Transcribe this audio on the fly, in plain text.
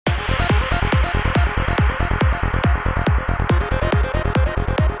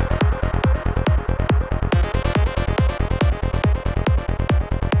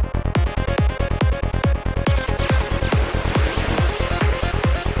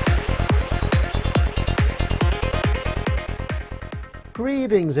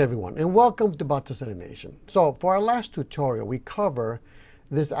Greetings everyone and welcome to Batocera Nation. So for our last tutorial we cover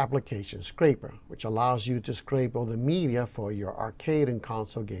this application Scraper, which allows you to scrape all the media for your arcade and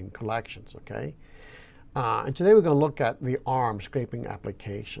console game collections. Okay, and today we're going to look at the ARRM scraping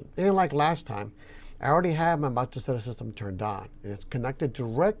application. And like last time, I already have my Batocera system turned on and it's connected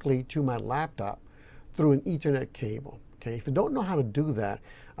directly to my laptop through an Ethernet cable. Okay, if you don't know how to do that,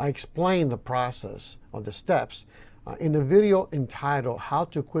 I explain the process or the steps in the video entitled How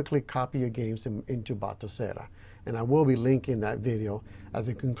to Quickly Copy Your Games into Batocera. And I will be linking that video at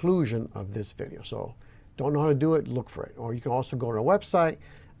the conclusion of this video. So don't know how to do it, look for it. Or you can also go to our website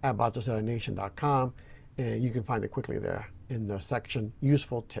at Batocera-nation.com and you can find it quickly there in the section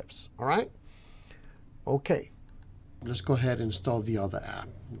Useful Tips. All right? Okay. Let's go ahead and install the other app.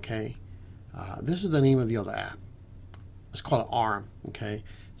 Okay. This is the name of the other app. It's called ARRM. Okay.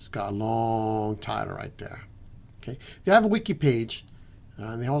 It's got a long title right there. Okay. They have a wiki page,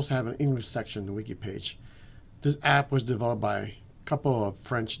 and they also have an English section in the wiki page. This app was developed by a couple of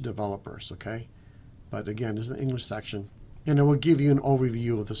French developers, okay? But again, there's an English section, and it will give you an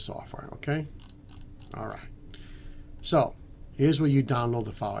overview of the software, okay? All right. So here's where you download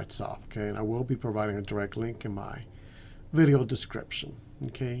the file itself, okay? And I will be providing a direct link in my video description,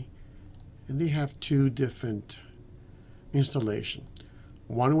 okay? And they have two different installations.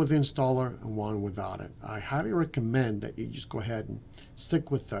 One with the installer and one without it. I highly recommend that you just go ahead and stick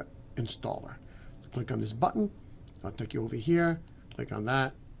with the installer. Click on this button. I'll take you over here. Click on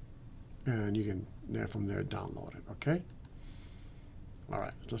that. And you can, from there, download it. Okay? All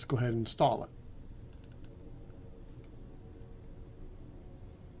right. Let's go ahead and install it.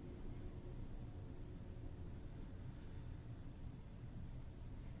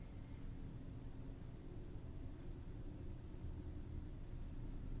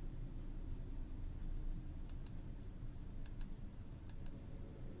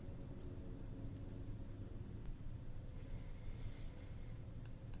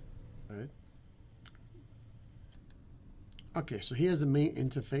 Okay, so here's the main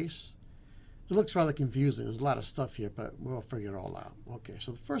interface. It looks rather confusing. There's a lot of stuff here, but we'll figure it all out. Okay,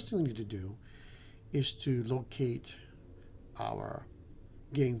 so the first thing we need to do is to locate our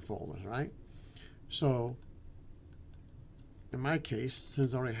game folders, right? So in my case,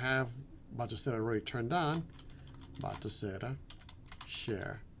 since I already have Batocera already turned on, Batocera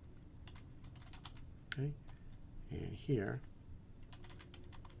share. Okay, and here,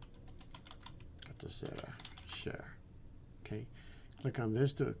 Batocera share. Okay, click on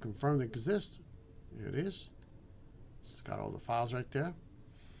this to confirm it exists. Here it is. It's got all the files right there.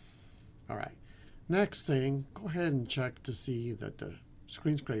 All right. Next thing, go ahead and check to see that the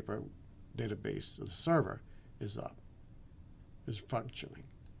screen scraper database of the server is up, is functioning.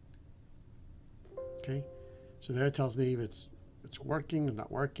 Okay, so there it tells me if it's working or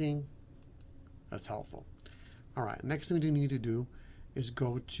not working. That's helpful. All right. Next thing we need to do is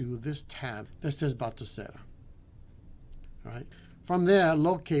go to this tab that says Batocera. All right. From there,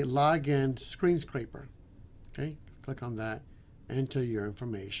 locate login screen scraper. Okay. Click on that. Enter your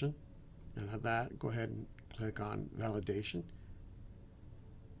information. And at that, go ahead and click on validation.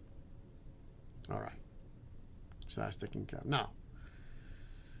 All right. So that's taken care of. Now,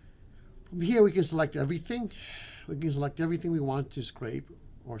 from here, we can select everything. We can select everything we want to scrape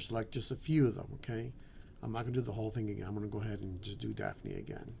or select just a few of them. Okay. I'm not going to do the whole thing again. I'm going to go ahead and just do Daphne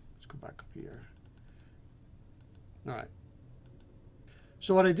again. Let's go back up here. All right.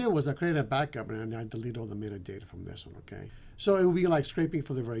 So what I did was I created a backup and I deleted all the metadata from this one, okay? So it will be like scraping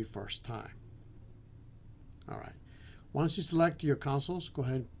for the very first time. All right. Once you select your consoles, go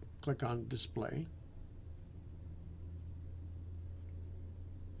ahead and click on Display.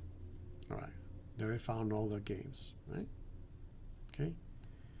 All right. There I found all the games, right? Okay.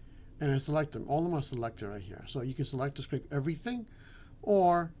 And I select them. All of them are selected right here. So you can select to scrape everything,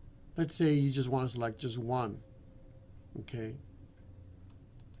 or let's say you just want to select just one, okay?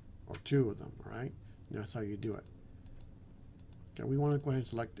 Or two of them, all right? And that's how you do it. Okay, we want to go ahead and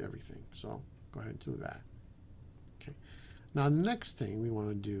select everything. So go ahead and do that. Okay. Now the next thing we want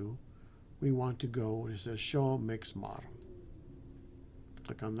to do, we want to go, it says Show Mix Model.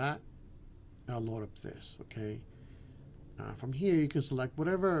 Click on that. I'll load up this, okay? From here you can select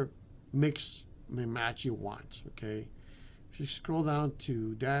whatever mix match you want, okay? If you scroll down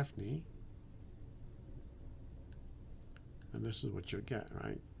to Daphne, and this is what you'll get,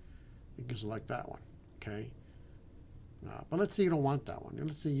 right? You can select that one, okay? But let's say you don't want that one.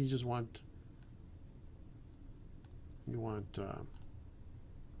 Let's say you just want,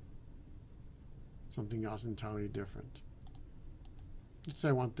 something else entirely different. Let's say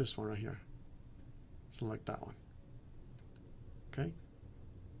I want this one right here. Select that one. Okay,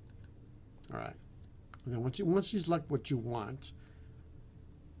 All right. And then once you select what you want,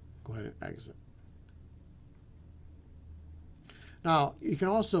 go ahead and exit. Now, you can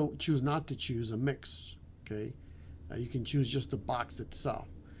also choose not to choose a mix, okay? You can choose just the box itself.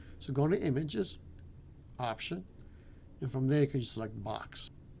 So go to Images, Option, and from there you can select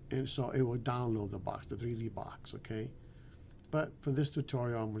Box. And so it will download the box, the 3D box, okay? But for this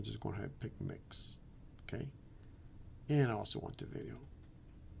tutorial, we're just going to pick Mix, okay? And I also want the video,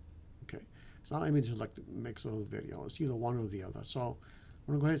 okay? So now let me select the mix or the video. It's either one or the other. So I'm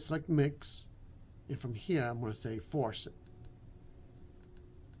going to go ahead and select Mix, and from here I'm going to say Force it.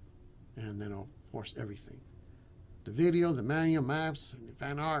 And then I'll force everything. The video, the manual, maps, the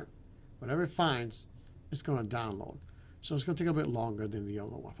fan art, whatever it finds, it's going to download. So it's going to take a bit longer than the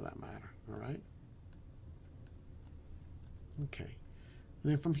other one for that matter. All right. Okay.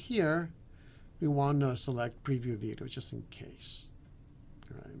 And then from here, we want to select Preview Video just in case.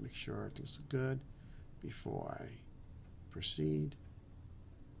 All right. Make sure everything's good before I proceed.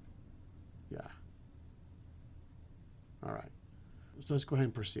 Yeah. All right. So let's go ahead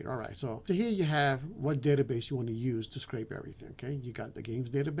and proceed. All right, so here you have what database you want to use to scrape everything, okay? You got the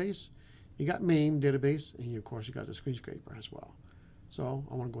games database, you got MAME database, and of course you got the screen scraper as well. So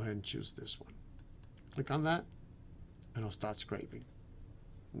I want to go ahead and choose this one. Click on that, and I'll start scraping,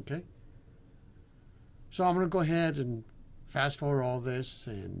 okay? So I'm going to go ahead and fast forward all this,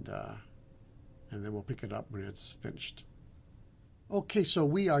 and then we'll pick it up when it's finished. Okay, so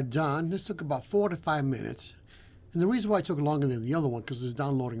we are done. This took about 4 to 5 minutes. And the reason why it took longer than the other one, because it's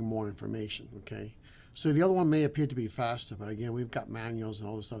downloading more information, okay? So the other one may appear to be faster, but again, we've got manuals and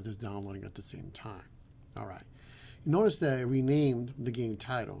all this stuff that's downloading at the same time. All right. You notice that I renamed the game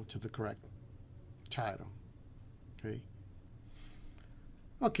title to the correct title, okay?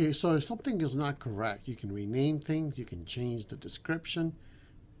 Okay, so if something is not correct, you can rename things, you can change the description.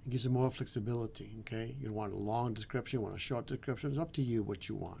 It gives you more flexibility, okay? You want a long description, you want a short description. It's up to you what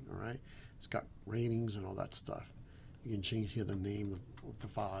you want, all right? It's got ratings and all that stuff. You can change here the name of the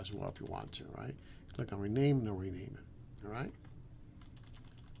file as well if you want to, right? Click on rename and it'll rename it, all right?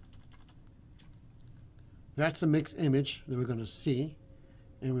 That's the mixed image that we're going to see,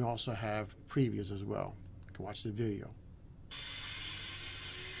 and we also have previews as well. You can watch the video.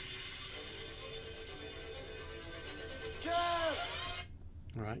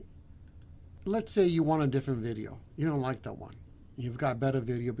 All right. Let's say you want a different video. You don't like that one. You've got better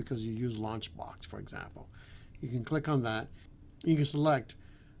video because you use Launchbox, for example. You can click on that. You can select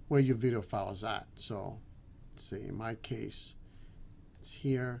where your video file is at. So let's see, in my case, it's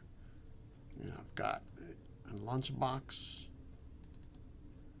here. And I've got a Launchbox.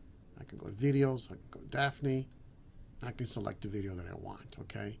 I can go to videos. I can go to Daphne. I can select the video that I want,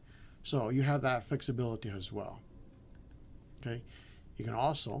 okay? So you have that flexibility as well, okay? You can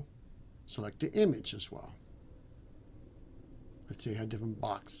also select the image as well. Let's say you had a different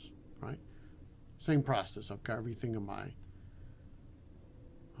box, right? Same process. I've got everything in my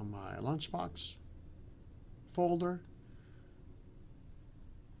Lunchbox folder.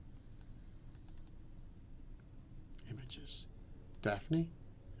 Images, Daphne,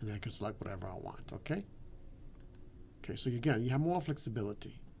 and then I can select whatever I want, okay? Okay, so again, you have more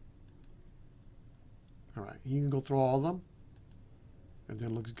flexibility. All right, you can go through all of them, and then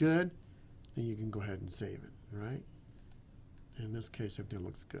it looks good, then you can go ahead and save it, all right? In this case, everything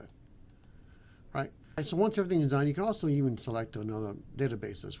looks good, right? So once everything is done, you can also even select another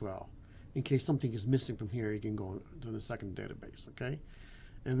database as well. In case something is missing from here, you can go to the second database, okay?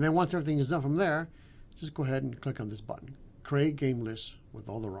 And then once everything is done from there, just go ahead and click on this button, Create Game List with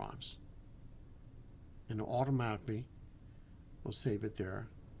all the ROMs. And it automatically will save it there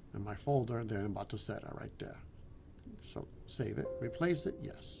in my folder there in Batocera right there. So save it, replace it,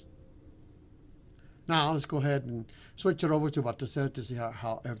 yes. Now let's go ahead and switch it over to Batocera to see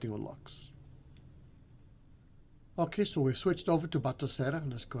how everything looks. Okay, so we've switched over to Batocera.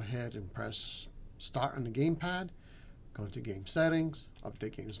 Let's go ahead and press Start on the gamepad. Go to Game Settings,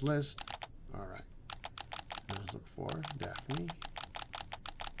 Update Games List. All right. Now let's look for Daphne.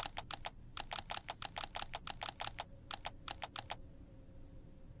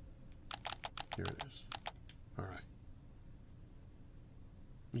 Here it is. All right.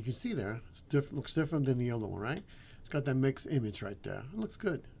 You can see there, it looks different than the other one, right? It's got that mixed image right there. It looks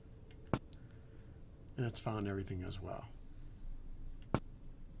good. And it's found everything as well.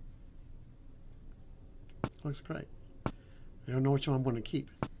 Looks great. I don't know which one I'm going to keep.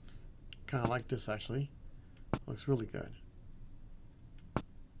 Kind of like this, actually. Looks really good.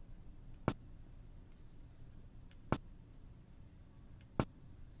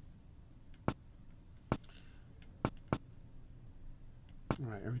 All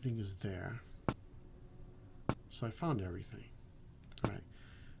right, everything is there. So I found everything. All right,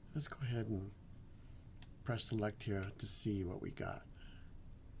 let's go ahead and press select here to see what we got.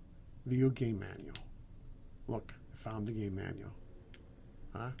 View game manual. Look, I found the game manual.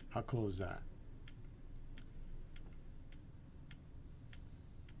 Huh? How cool is that?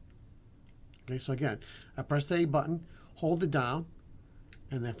 Okay, so again, I press the A button, hold it down,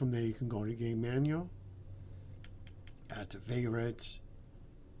 and then from there you can go to game manual, add to favorites.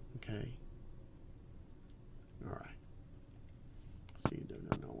 Okay. All right. Let's see,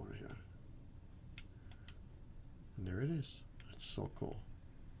 there's no one here. And there it is. That's so cool.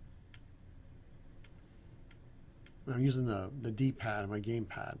 I'm using the D-pad and my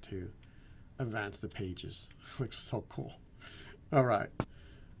gamepad to advance the pages. Looks so cool. All right.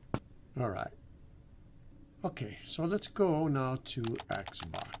 All right. Okay, so let's go now to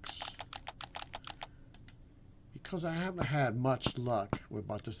Xbox. Because I haven't had much luck with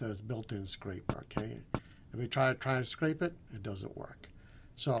Batocera's built-in scraper, okay? If we try to scrape it, it doesn't work.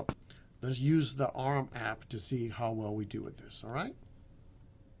 So let's use the ARRM app to see how well we do with this, all right?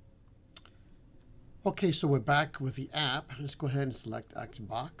 Okay, so we're back with the app. Let's go ahead and select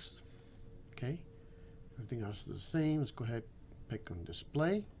Xbox. Okay, everything else is the same. Let's go ahead and pick on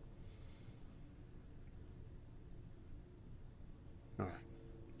display. All right,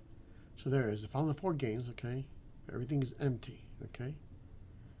 so there it is. I found the 4 games, okay? Everything is empty, okay?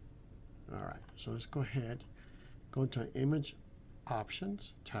 All right, so let's go ahead, go into Image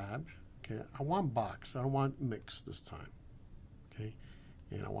Options tab. Okay, I want box. I don't want mix this time, okay?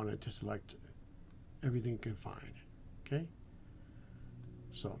 And I wanted to select everything you can find. Okay,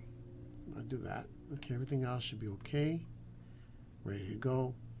 so I'll do that. Okay, everything else should be okay, ready to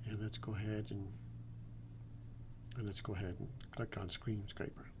go. And let's go ahead and click on Screen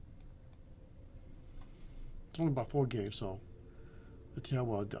Scraper. It's only about 4 games, so let's see how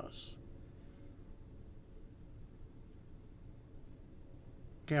well it does.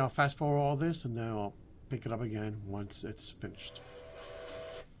 Okay, I'll fast forward all this and then I'll pick it up again once it's finished.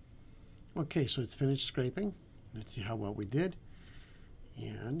 Okay, so it's finished scraping. Let's see how well we did.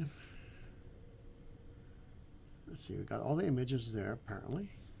 And let's see, we got all the images there apparently.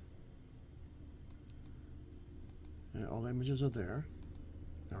 Yeah, all the images are there.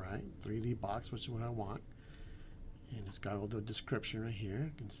 All right, 3D box, which is what I want. And it's got all the description right here.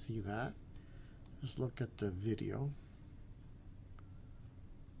 You can see that. Let's look at the video.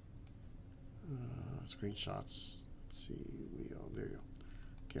 Screenshots. Let's see, video.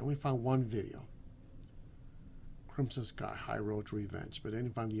 Okay, I only found one video. Crimson Sky, High Road to Revenge, but I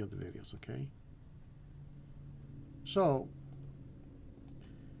didn't find the other videos, okay? So,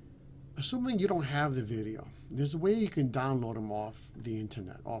 assuming you don't have the video, there's a way you can download them off the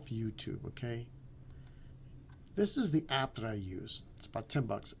internet, off YouTube, okay? This is the app that I use. It's about 10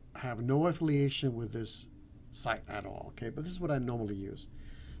 bucks. I have no affiliation with this site at all, okay? But this is what I normally use.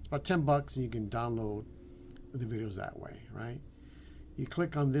 It's about 10 bucks and you can download the videos that way, right? You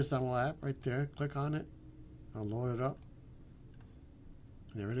click on this little app right there, click on it, I'll load it up.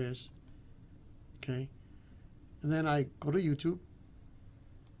 And there it is. Okay. And then I go to YouTube.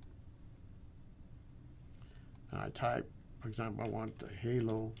 And I type, for example, I want the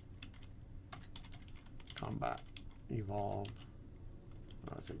Halo Combat Evolve,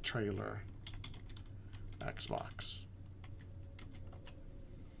 I say trailer, Xbox.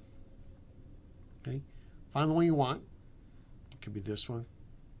 Okay. Find the one you want. It could be this one,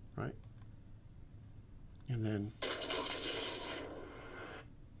 right? And then,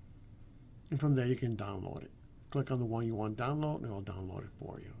 and from there you can download it. Click on the one you want to download and it'll download it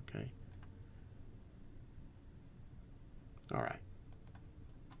for you, okay? All right.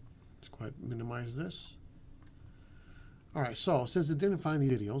 Let's go ahead and minimize this. All right, so since it didn't find the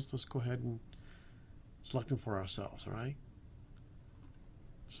videos, let's go ahead and select them for ourselves, all right?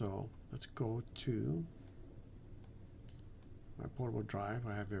 So let's go to my portable drive.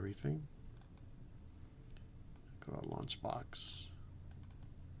 I have everything. Go to Launchbox,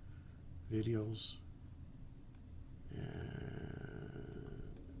 Videos, and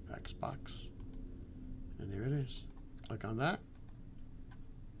Xbox. And there it is. Click on that.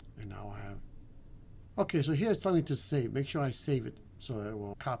 And now I have... Okay, so here it's telling me to save. Make sure I save it so that it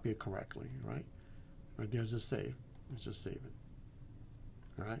will copy it correctly, right? Right there's a save. Let's just save it.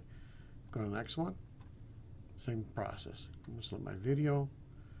 All right. Go to the next one. Same process. I'm going to select my video.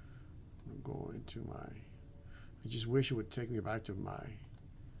 I'm going to go into my... I just wish it would take me back to my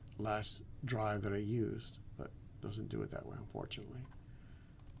last drive that I used, but it doesn't do it that way, unfortunately.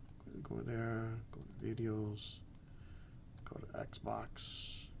 Go there, go to videos, go to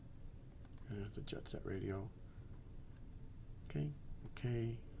Xbox, and there's the Jet Set Radio. Okay,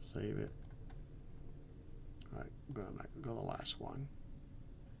 Okay, save it. All right, go to the last one.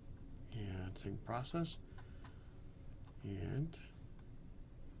 And same process. And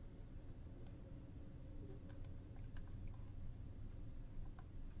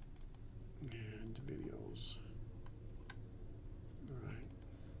videos. All right.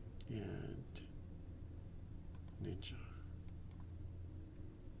 And Ninja.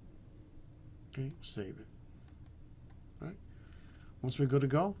 Okay, save it. All right. Once we're good to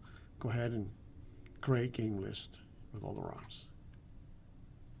go ahead and create game list with all the ROMs.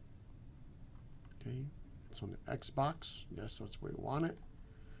 Okay, it's on the Xbox. Yes, that's where we want it.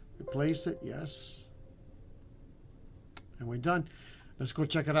 Replace it. Yes. And we're done. Let's go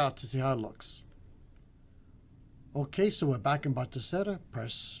check it out to see how it looks. Okay, so we're back in Batocera.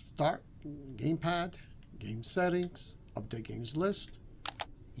 Press Start, Gamepad, Game Settings, Update Games List.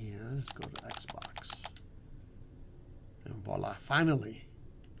 And let's go to Xbox. And voila, finally,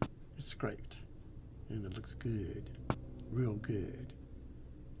 it's scraped. And it looks good. Real good.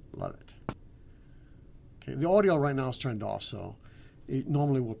 Love it. Okay, the audio right now is turned off, so it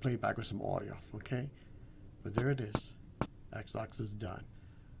normally will play back with some audio, okay? But there it is. Xbox is done.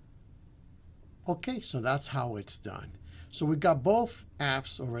 Okay, so that's how it's done. So we've got both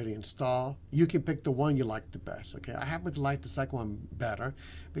apps already installed. You can pick the one you like the best, okay? I happen to like the second one better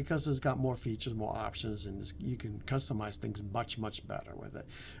because it's got more features, more options, and you can customize things much, much better with it.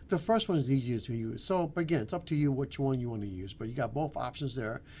 The first one is easier to use. So, but again, it's up to you which one you want to use, but you got both options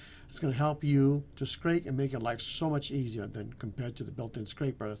there. It's going to help you to scrape and make your life so much easier than compared to the built-in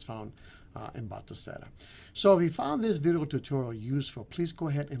scraper that's found in Batocera. So if you found this video tutorial useful, please go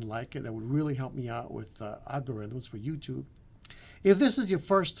ahead and like it. That would really help me out with algorithms for YouTube. If this is your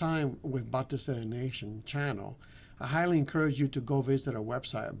first time with Batocera Nation channel, I highly encourage you to go visit our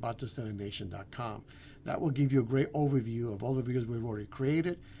website at batoceranation.com. That will give you a great overview of all the videos we've already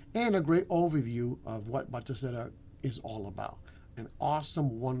created and a great overview of what Batocera is all about. An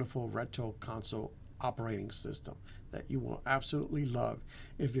awesome, wonderful retro console operating system that you will absolutely love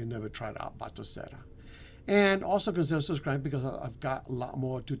if you've never tried out Batocera. And also consider subscribing because I've got a lot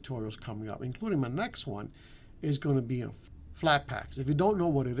more tutorials coming up, including my next one is going to be on Flatpaks. If you don't know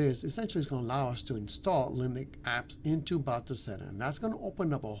what it is, essentially it's going to allow us to install Linux apps into Batocera, and that's going to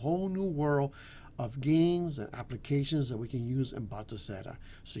open up a whole new world of games and applications that we can use in Batocera.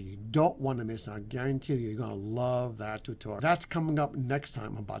 So you don't want to miss out. I guarantee you, you're going to love that tutorial. That's coming up next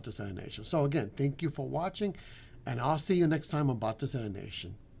time on Batocera Nation. So again, thank you for watching, and I'll see you next time on Batocera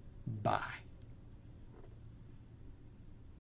Nation. Bye.